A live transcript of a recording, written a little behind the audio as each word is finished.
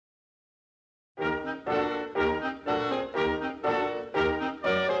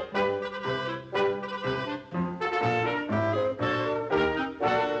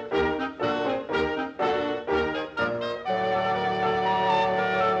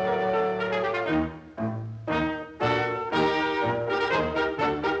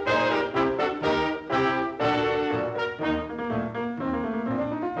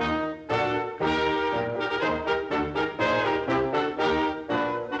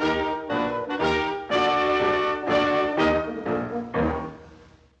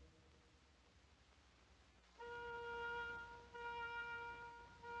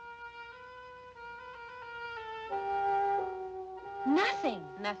Nothing.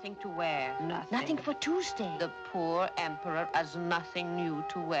 Nothing to wear. Nothing for Tuesday. The poor emperor has nothing new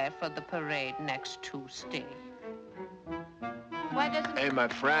to wear for the parade next Tuesday. Why doesn't... Hey, my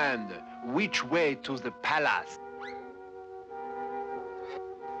friend, which way to the palace?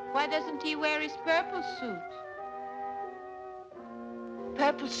 Why doesn't he wear his purple suit?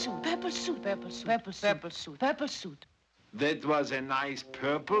 Purple suit. Purple suit. Purple suit. Purple suit. Purple suit. Purple suit. That was a nice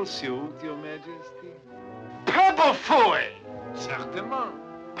purple suit, Your Majesty. Purple foil! Certainement.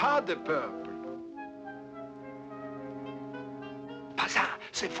 Pas de purple. Pas ça,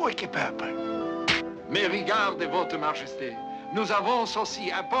 c'est foil qui est purple. Mais regardez, Votre Majesté, nous avons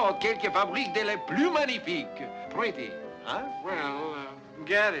aussi à port quelques fabriques des les plus magnifiques. Pretty, hein? Well,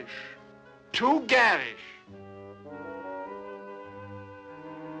 garish. Too garish.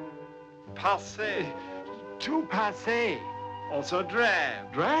 Passé. Too passé. Also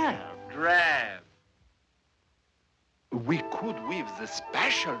drab. Drab? Drab. We could weave the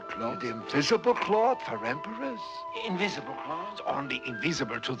special cloth, the invisible cloth for emperors. Invisible cloth? Only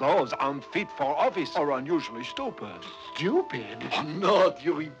invisible to those unfit for office or unusually stupid. Stupid? Oh, not,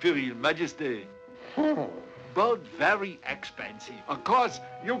 Your Imperial Majesty. But very expensive. Of course,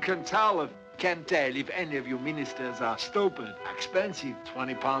 you can tell if any of you ministers are stupid. Expensive,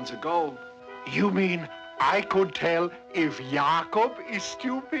 20 pounds of gold. You mean I could tell if Jacob is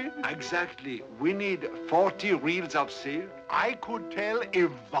stupid? Exactly. We need 40 reels of silk. I could tell if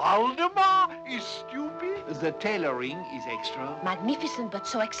Valdemar is stupid. The tailoring is extra. Magnificent, but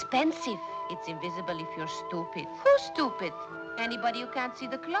so expensive. It's invisible if you're stupid. Who's stupid? Anybody who can't see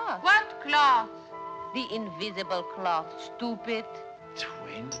the cloth. What cloth? The invisible cloth. Stupid.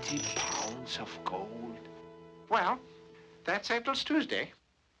 20 pounds of gold. Well, that settles Tuesday.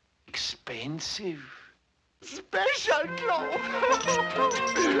 Expensive. Special cloth. Special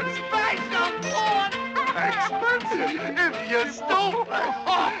cloth. Expensive if you're stupid.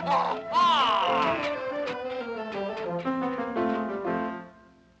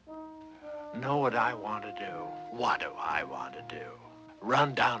 Know what I want to do? What do I want to do?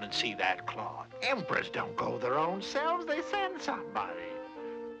 Run down and see that cloth. Emperors don't go their own selves. They send somebody.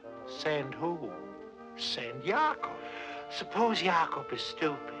 Send who? Send Jacob. Suppose Jacob is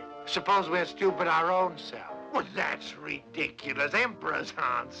stupid. Suppose we're stupid our own selves. Well, that's ridiculous. Emperors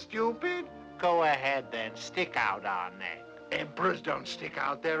aren't stupid. Go ahead, then. Stick out our neck. Emperors don't stick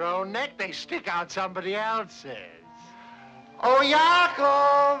out their own neck. They stick out somebody else's. Oh,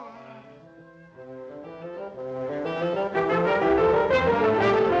 Jacob!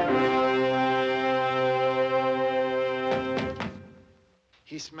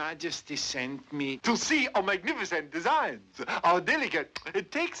 His Majesty sent me to see our magnificent designs, our delicate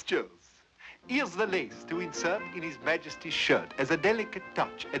textures. Here's the lace to insert in His Majesty's shirt as a delicate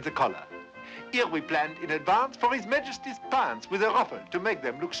touch at the collar. Here we planned in advance for His Majesty's pants with a ruffle to make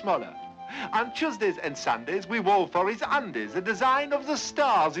them look smaller. On Tuesdays and Sundays, we wove for his undies a design of the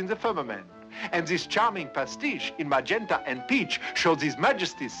stars in the firmament. And this charming pastiche in magenta and peach shows His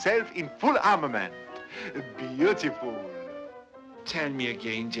Majesty's self in full armament. Beautiful. Tell me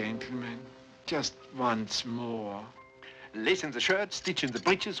again, gentlemen, just once more. Lace in the shirt, stitch in the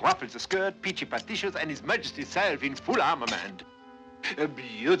breeches, ruffle the skirt, peachy pastiches, and His Majesty's self in full armament.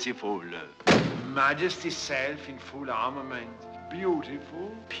 Beautiful. Majesty's self in full armament. Beautiful.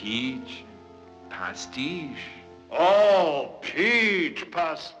 Peach, pastiche. Oh, peach,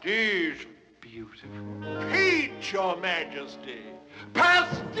 pastiche. Beautiful. Peach, Your Majesty.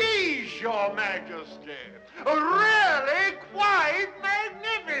 Pastiche, Your Majesty. Really quite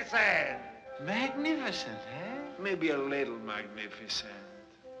magnificent. Magnificent, eh? Maybe a little magnificent.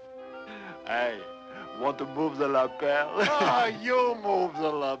 Hey, want to move the lapel? Oh, you move the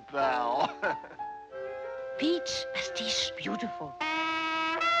lapel. Peach, pastiche, beautiful.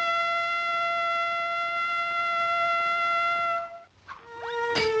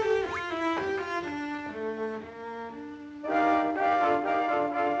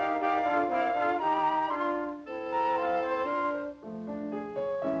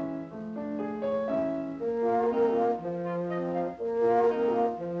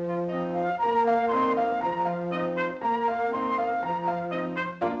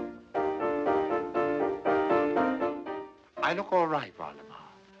 I look all right, Valdemar.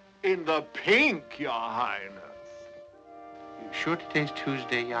 In the pink, Your Highness. You sure today's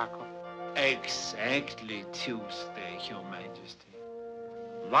Tuesday, Jacob? Exactly Tuesday, Your Majesty.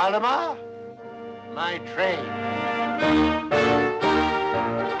 Valdemar, my train.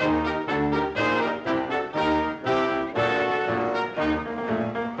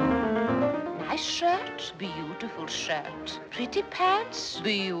 Nice shirt. Beautiful shirt. Pretty pants.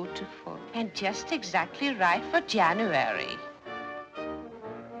 Beautiful. And just exactly right for January.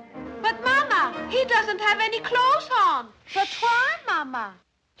 Mama, he doesn't have any clothes on. But why, Mama?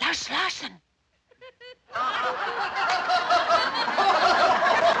 Lars Larsen.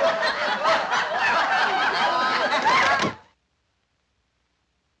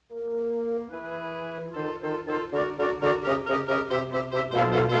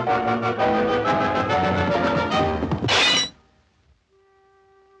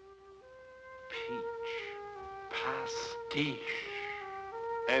 Pastiche.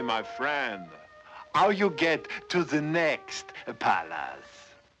 Hey, my friend, how you get to the next palace?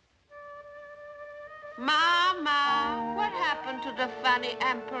 Mama, what happened to the funny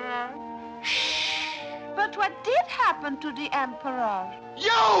emperor? Shh! But what did happen to the emperor?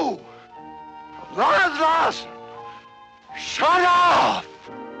 You! Lars Larsen! Shut off!